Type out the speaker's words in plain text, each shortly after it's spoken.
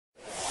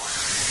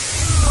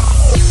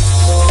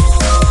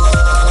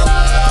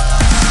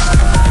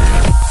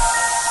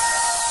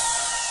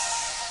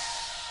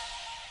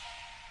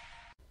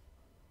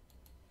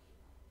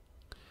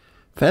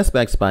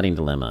Fastback spotting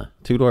dilemma.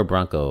 Two-door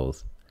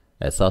Broncos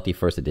at Salty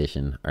First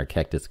Edition are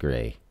cactus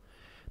gray.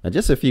 Now,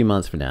 just a few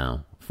months from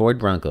now, Ford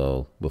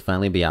Bronco will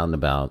finally be out and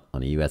about on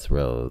the U.S.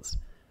 roads,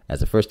 as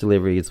the first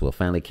deliveries will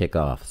finally kick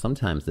off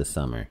sometimes this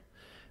summer.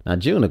 Now,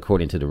 June,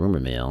 according to the rumor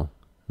mill.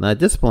 Now, at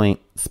this point,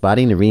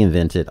 spotting the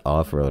reinvented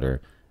off-roader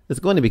is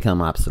going to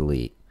become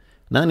obsolete.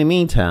 Now, in the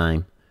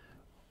meantime,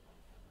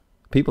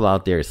 people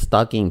out there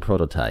stalking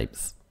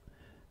prototypes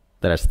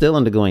that are still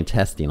undergoing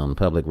testing on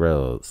public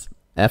roads.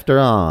 After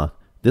all,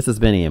 this has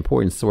been an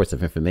important source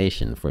of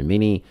information for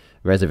many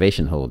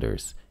reservation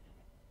holders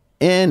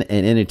and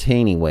an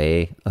entertaining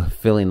way of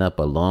filling up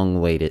a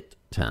long-waited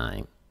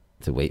time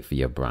to wait for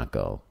your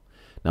Bronco.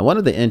 Now, one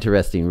of the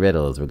interesting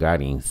riddles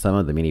regarding some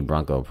of the mini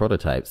Bronco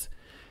prototypes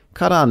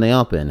caught out in the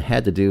open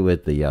had to do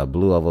with the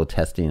Blue Oval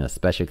testing a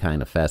special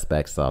kind of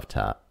fastback soft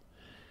top.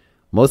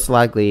 Most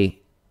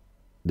likely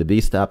the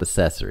B-stop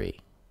accessory.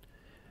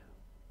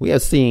 We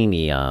have seen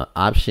the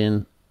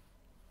option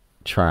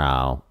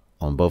trial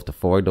on both the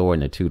 4-door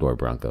and the 2-door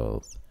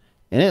Broncos,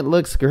 and it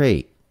looks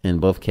great in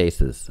both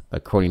cases,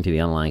 according to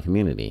the online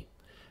community.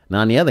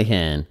 Now, on the other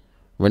hand,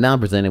 we're now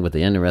presented with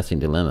the interesting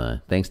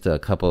dilemma thanks to a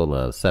couple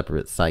of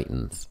separate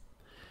sightings.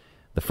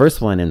 The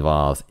first one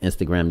involves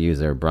Instagram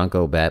user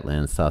Bronco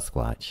Badlands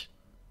Sasquatch,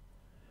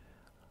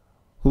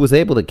 who was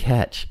able to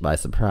catch by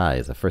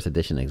surprise a first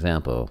edition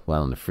example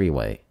while on the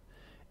freeway.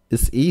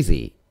 It's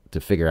easy to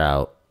figure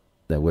out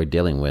that we're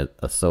dealing with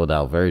a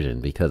sold-out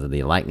version because of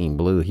the lightning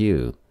blue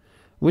hue,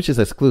 which is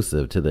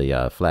exclusive to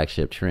the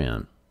flagship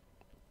trim.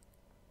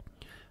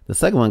 The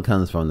second one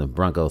comes from the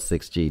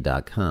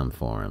Bronco6G.com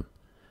forum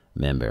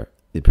member.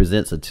 It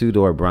presents a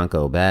 2-door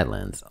Bronco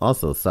Badlands,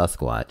 also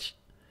Sasquatch.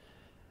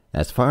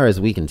 As far as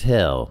we can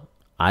tell,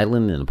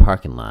 idling in a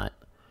parking lot.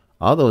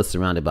 Although it's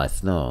surrounded by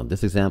snow,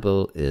 this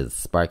example is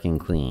sparking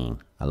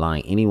clean,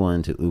 allowing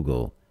anyone to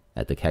oogle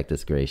at the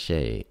cactus gray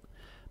shade.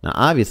 Now,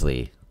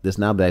 obviously, this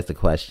now begs the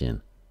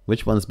question,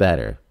 which one's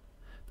better?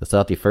 The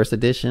Salty First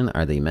Edition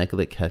or the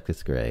Immaculate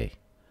Cactus Gray?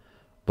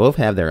 Both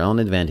have their own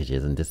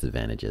advantages and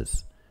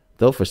disadvantages.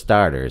 Though for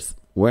starters,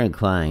 we're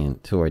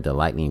inclined toward the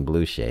lightning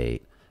blue shade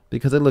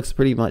because it looks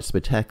pretty much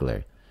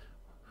spectacular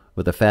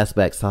with a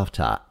fastback soft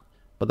top.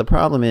 But the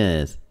problem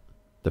is,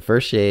 the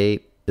first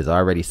shade is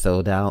already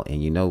sold out,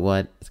 and you know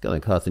what? It's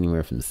going to cost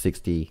anywhere from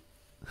 $60,000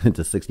 to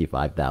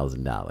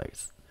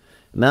 $65,000.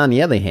 Now, on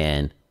the other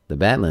hand, the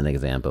Badlands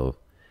example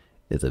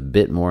is a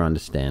bit more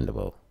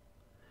understandable.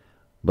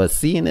 But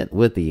seeing it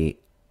with the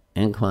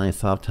inclined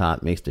soft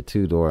top makes the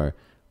 2-door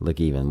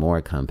look even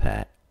more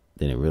compact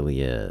than it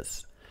really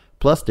is.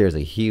 Plus, there's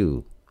a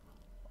hue,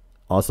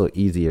 also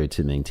easier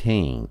to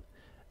maintain,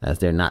 as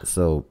they're not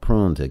so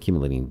prone to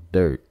accumulating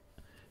dirt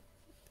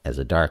as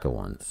the darker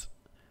ones.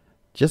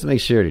 Just make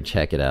sure to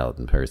check it out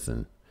in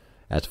person,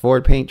 as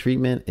Ford paint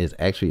treatment is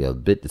actually a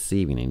bit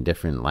deceiving in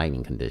different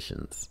lighting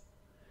conditions.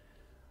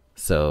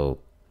 So,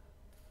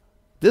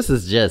 this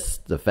is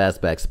just the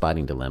fastback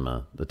spotting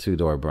dilemma, the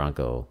 2-door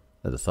Bronco,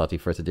 the Salty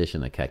First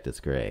Edition of Cactus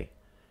Gray.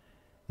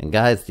 And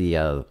guys,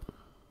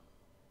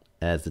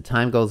 as the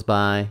time goes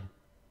by,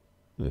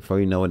 before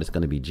you know it, it's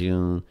going to be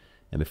June,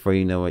 and before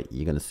you know it,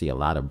 you're going to see a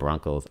lot of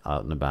Broncos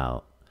out and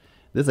about.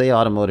 This is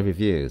Automotive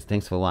Reviews.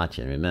 Thanks for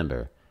watching.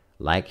 Remember,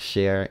 like,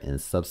 share,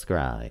 and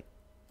subscribe.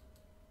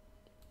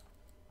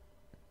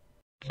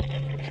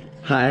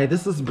 Hi,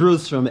 this is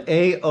Bruce from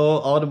AO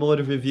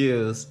Automotive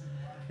Reviews,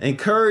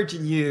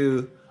 encouraging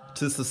you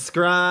to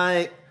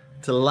subscribe,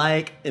 to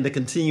like, and to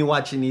continue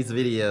watching these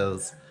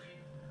videos.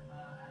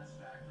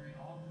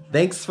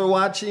 Thanks for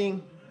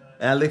watching,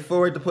 and I look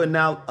forward to putting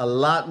out a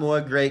lot more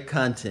great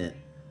content.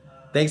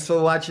 Thanks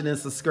for watching and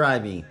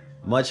subscribing.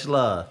 Much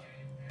love.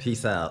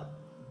 Peace out.